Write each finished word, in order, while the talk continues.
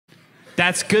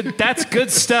That's good. That's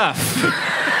good stuff.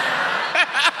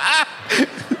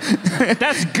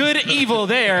 That's good evil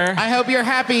there. I hope you're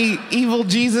happy, evil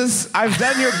Jesus. I've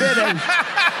done your bidding.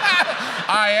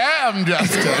 I am,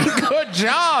 Justin. Good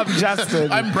job,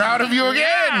 Justin. I'm proud of you again.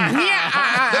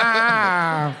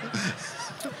 Yeah.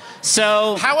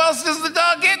 So, How else does the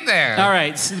dog get there? all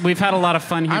right, so we've had a lot of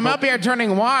fun here. I'm but- up here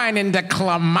turning wine into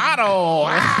clamato.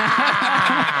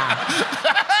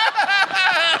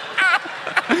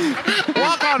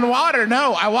 Walk on water.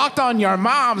 No, I walked on your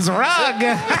mom's rug.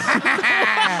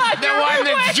 The one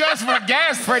that's just for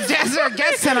guests. For desert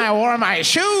guests, and I wore my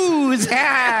shoes.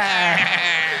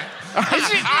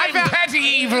 I'm petty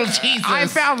evil Jesus. I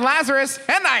found Lazarus,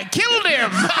 and I killed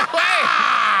him.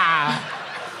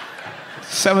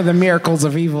 Some of the miracles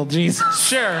of evil Jesus.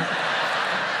 Sure.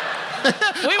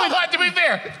 To be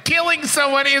fair, killing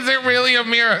someone isn't really a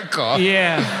miracle.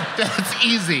 Yeah. That's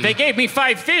easy. They gave me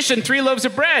 5 fish and 3 loaves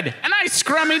of bread, and I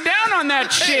scrummied down on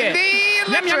that shit.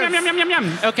 Yum, yum, yum, yum, yum, yum,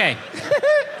 yum. Okay.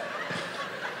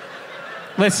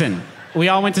 Listen, we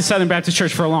all went to Southern Baptist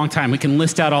Church for a long time. We can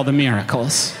list out all the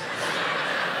miracles.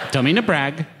 Don't mean to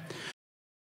brag.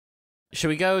 Should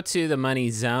we go to the money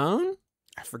zone?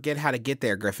 I forget how to get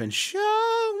there, Griffin.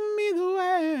 Show me the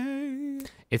way.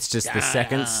 It's just the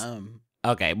second.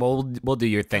 Okay, well, we'll do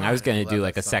your thing. I was going to do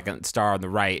like a second star on the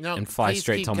right and fly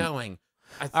straight keep to going.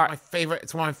 It's All right. my favorite.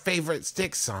 It's one of my favorite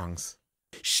Styx songs.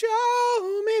 Show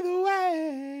me the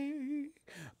way.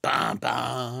 Bum,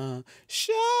 bum.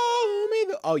 Show me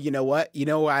the... Oh, you know what? You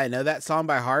know why I know that song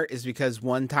by heart is because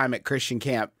one time at Christian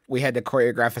camp, we had to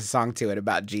choreograph a song to it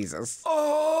about Jesus.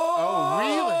 Oh,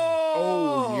 really?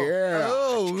 Oh, yeah.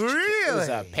 Oh, really? It was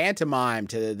a pantomime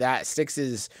to that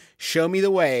Styx's Show Me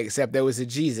the Way, except there was a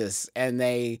Jesus, and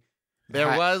There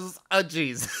was a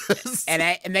Jesus.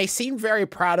 and they seemed very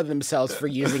proud of themselves for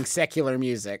using secular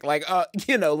music. Like,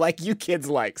 like you kids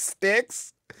like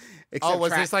Styx. Oh,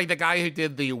 was this like the guy who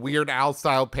did the Weird Al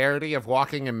style parody of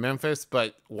Walking in Memphis,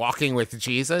 but walking with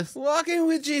Jesus? Walking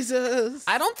with Jesus?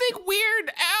 I don't think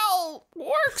Weird Al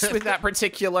works with that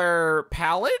particular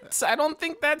palette. I don't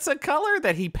think that's a color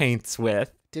that he paints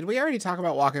with. Did we already talk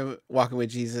about Walking with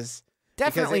Jesus?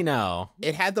 Definitely no.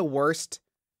 It had the worst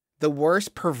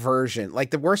perversion,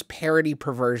 like the worst parody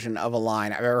perversion of a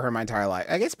line I've ever heard in my entire life.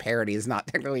 I guess parody is not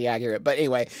technically accurate, but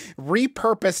anyway,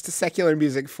 repurposed secular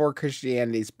music for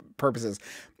Christianity's purposes.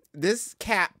 This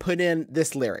cat put in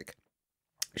this lyric.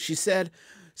 She said,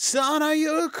 "Son, are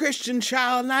you a Christian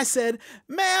child?" And I said,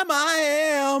 "Ma'am, I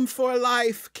am for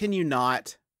life." Can you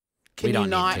not? Can you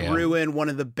not ruin one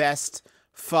of the best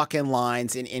fucking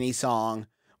lines in any song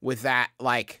with that?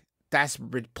 Like,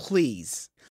 please.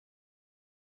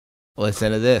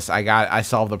 Listen to this. I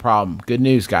solved the problem. Good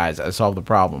news, guys. I solved the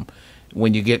problem.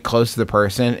 When you get close to the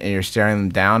person and you're staring them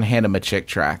down, hand them a chick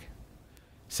track.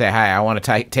 Say, "Hi, I want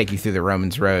to take you through the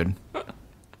Romans road."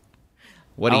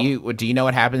 Do you know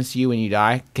what happens to you when you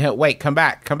die? Wait, come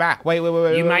back. Wait.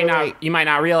 You might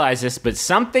not realize this, but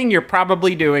something you're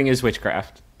probably doing is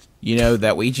witchcraft. You know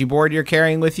that Ouija board you're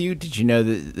carrying with you? Did you know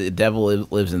that the devil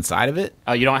lives inside of it?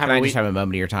 Oh, you don't have Can I just have a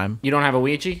moment of your time? You don't have a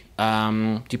Ouija? Do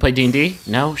you play D&D?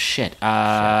 No? Shit.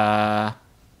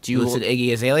 Do you listen to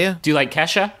Iggy Azalea? Do you like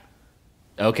Kesha?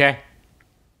 Okay.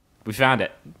 We found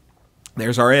it.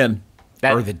 There's our in.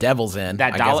 Or the devil's in,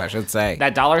 I guess I should say.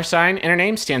 That $sign in her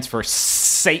name stands for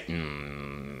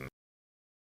Satan.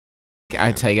 Can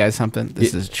I tell you guys something?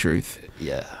 This is truth.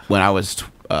 Yeah. When I was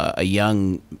a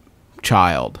young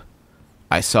child,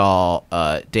 I saw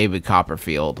David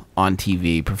Copperfield on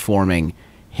TV performing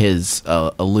his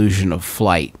Illusion of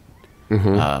Flight.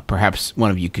 Mm-hmm. Perhaps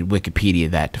one of you could Wikipedia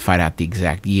that to find out the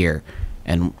exact year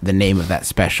and the name of that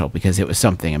special, because it was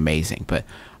something amazing. But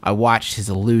I watched his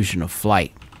Illusion of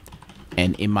Flight,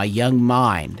 and in my young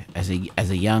mind, as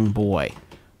a young boy,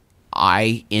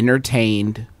 I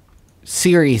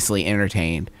seriously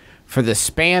entertained, for the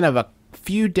span of a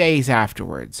few days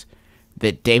afterwards,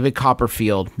 that David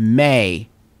Copperfield maybe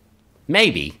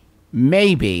an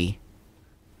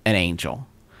angel.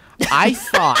 I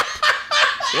thought...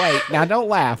 Wait, now don't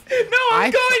laugh. No, I'm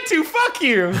going to. Fuck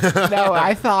you. No,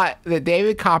 I thought that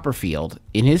David Copperfield,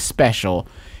 in his special,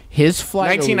 his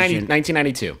flight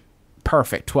 1992.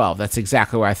 Perfect, 12. That's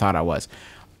exactly where I thought I was.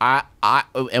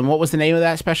 And what was the name of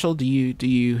that special? Do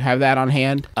you have that on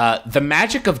hand? The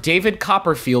Magic of David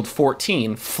Copperfield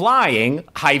 14, Flying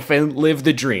 - Live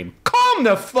the Dream. Calm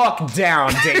the fuck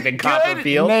down, David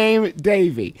Copperfield. Good name,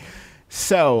 Davey.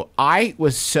 So I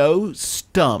was so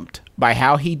stumped by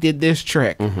how he did this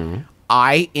trick. Mm-hmm.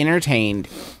 I entertained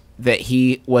that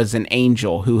he was an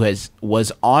angel who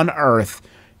was on Earth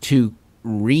to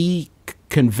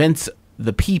convince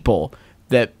the people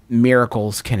that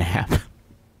miracles can happen.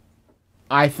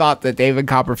 I thought that David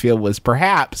Copperfield was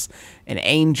perhaps an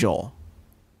angel.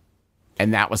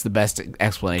 And that was the best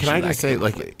explanation. Can I just say,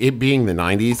 like, it being the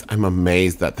 90s, I'm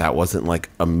amazed that that wasn't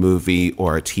like a movie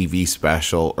or a TV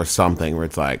special or something where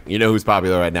it's like, you know who's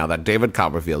popular right now? That David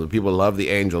Copperfield. People love the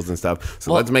angels and stuff.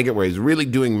 So let's make it where he's really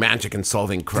doing magic and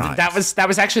solving crimes. That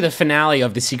was actually the finale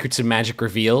of The Secrets of Magic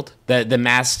Revealed. The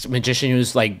masked magician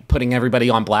who's like putting everybody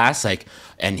on blast, like,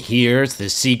 and here's the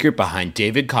secret behind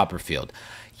David Copperfield.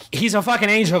 He's a fucking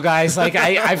angel, guys. Like,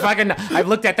 I've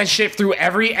looked at that shit through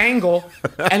every angle,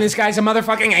 and this guy's a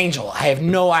motherfucking angel. I have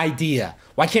no idea.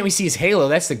 Why can't we see his halo?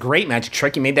 That's the great magic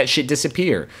trick. He made that shit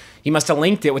disappear. He must have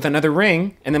linked it with another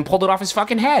ring and then pulled it off his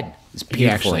fucking head. It's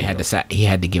beautiful. He actually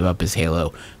had to give up his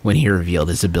halo when he revealed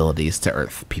his abilities to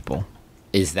Earth people.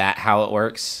 Is that how it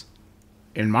works?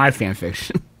 In my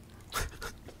fanfiction.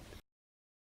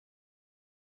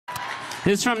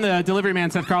 This is from the delivery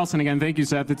man, Seth Carlson again. Thank you,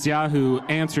 Seth. It's Yahoo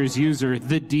Answers user,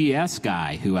 the DS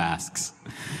guy, who asks,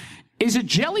 is a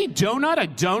jelly donut a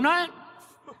donut?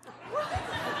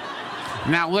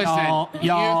 Now listen,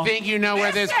 Y'all. you think you know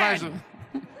where this question...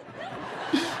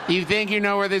 You think you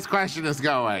know where this question is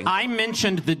going? I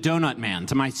mentioned the Donut Man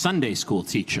to my Sunday school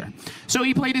teacher. So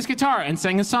he played his guitar and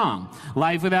sang a song.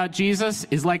 Life without Jesus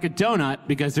is like a donut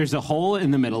because there's a hole in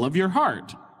the middle of your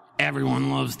heart. Everyone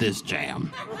loves this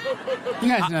jam. You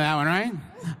guys know that one, right?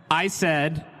 I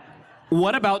said,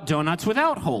 what about donuts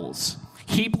without holes?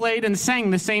 He played and sang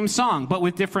the same song, but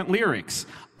with different lyrics.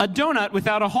 A donut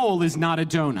without a hole is not a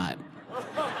donut.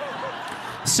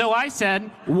 So I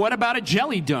said, what about a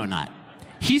jelly donut?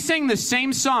 He sang the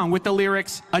same song with the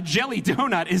lyrics, a jelly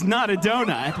donut is not a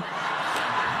donut.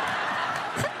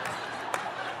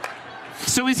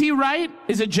 So is he right?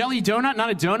 Is a jelly donut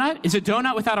not a donut? Is a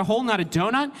donut without a hole not a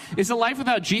donut? Is a life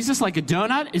without Jesus like a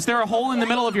donut? Is there a hole in the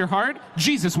middle of your heart?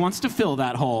 Jesus wants to fill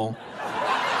that hole.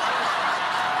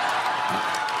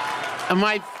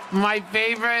 My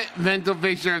favorite mental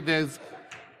picture of this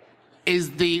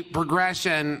is the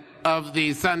progression of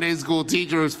the Sunday school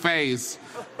teacher's face.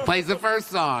 Plays the first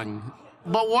song.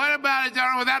 But what about a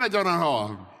donut without a donut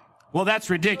hole? Well, that's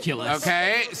ridiculous.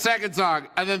 Okay, second song.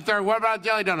 And then third, what about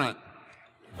jelly donut?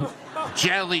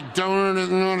 Jelly donut is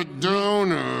not a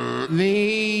donut.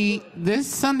 This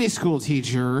Sunday school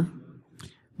teacher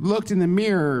looked in the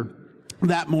mirror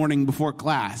that morning before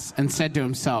class and said to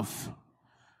himself,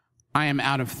 I am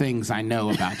out of things I know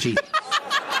about Jesus.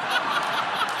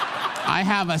 I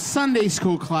have a Sunday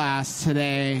school class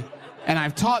today, and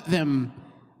I've taught them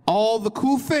all the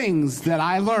cool things that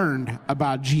I learned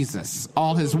about Jesus.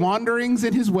 All his wanderings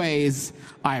and his ways,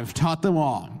 I have taught them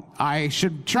all. I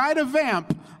should try to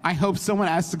vamp. I hope someone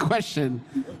asks a question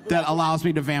that allows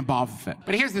me to vamp off of it.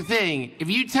 But here's the thing. If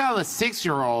you tell a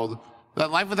 6-year-old that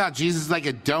life without Jesus is like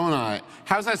a donut,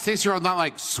 how's that 6-year-old not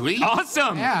like, sweet?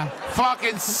 Awesome. Yeah.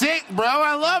 Fucking sick, bro.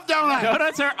 I love donuts.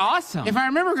 Donuts are awesome. If I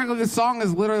remember correctly, this song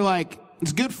is literally like,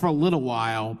 it's good for a little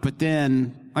while, but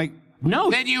then, like,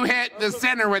 no. Then you hit the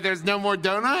center where there's no more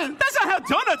donut? That's not how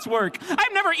donuts work.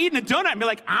 I've never eaten a donut and be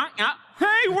like,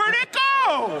 hey, where'd it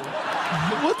go?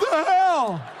 what the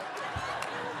hell?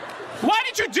 Why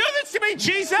did you do this to me,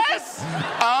 Jesus?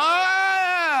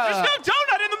 Oh! There's no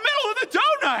donut in the middle of the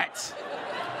donut.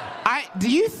 Do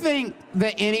you think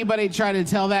that anybody tried to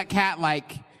tell that cat,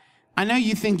 like, I know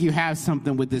you think you have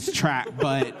something with this track,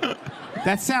 but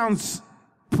that sounds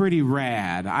pretty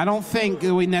rad. I don't think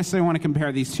we necessarily want to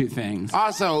compare these two things.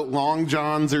 Also, Long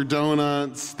Johns are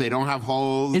donuts. They don't have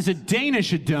holes. Is a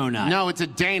Danish a donut? No, it's a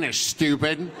Danish,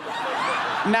 stupid.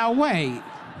 Now, wait.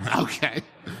 Okay.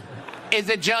 Is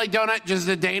a jelly donut just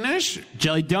a Danish?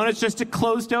 Jelly donut's just a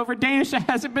closed-over Danish that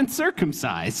hasn't been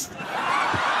circumcised.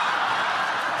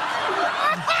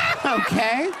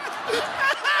 Okay.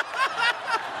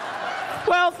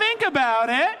 Well, think about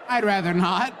it. I'd rather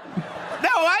not. No,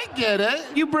 I get it.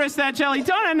 You brisk that jelly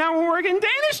donut, now we're in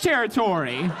Danish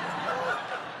territory.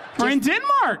 We're in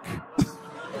Denmark.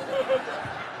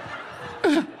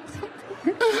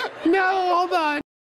 No, hold on.